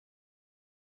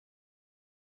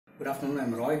Good afternoon,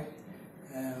 I'm Roy.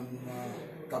 I'm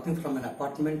talking from an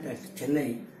apartment at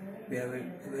Chennai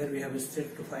where we have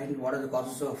visited to find what are the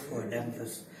causes of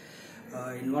dampness.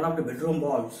 In one of the bedroom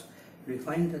walls, we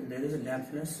find that there is a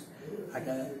dampness at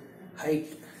a height,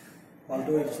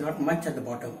 although it is not much at the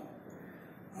bottom.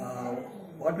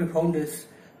 What we found is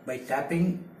by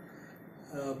tapping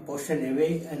a portion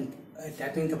away and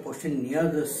tapping the portion near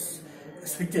the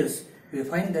switches, we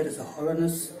find there is a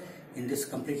hollowness in this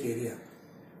complete area.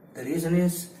 The reason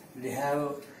is they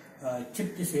have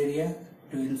chipped this area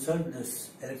to insert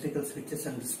this electrical switches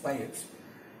and these pipes,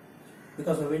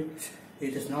 because of which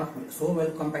it is not so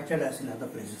well compacted as in other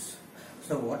places.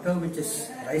 So water which is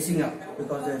rising up,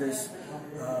 because there is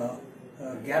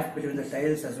a gap between the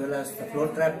tiles as well as the floor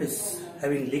trap is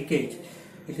having leakage,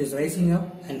 it is rising up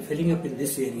and filling up in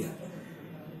this area.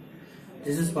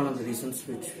 This is one of the reasons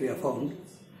which we have found.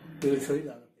 We will show you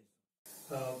the other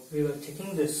place. We were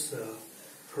checking this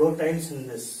floor tiles in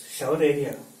this shower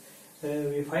area.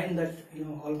 We find that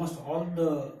almost all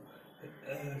the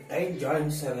tile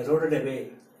joints have eroded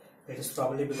away. It is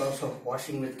probably because of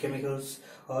washing with chemicals,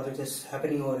 or it is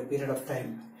happening over a period of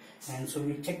time. And so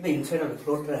we check the inside of the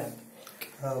floor trap.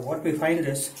 What we find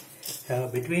is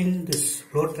between this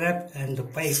floor trap and the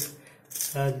pipe,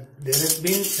 there has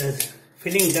been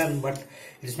filling done, but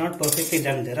it is not perfectly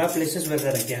done. There are places where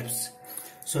there are gaps.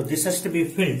 So this has to be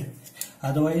filled.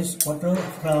 Otherwise, water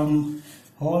from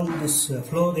all this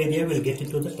floor area will get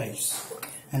into the tiles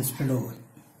and spread over.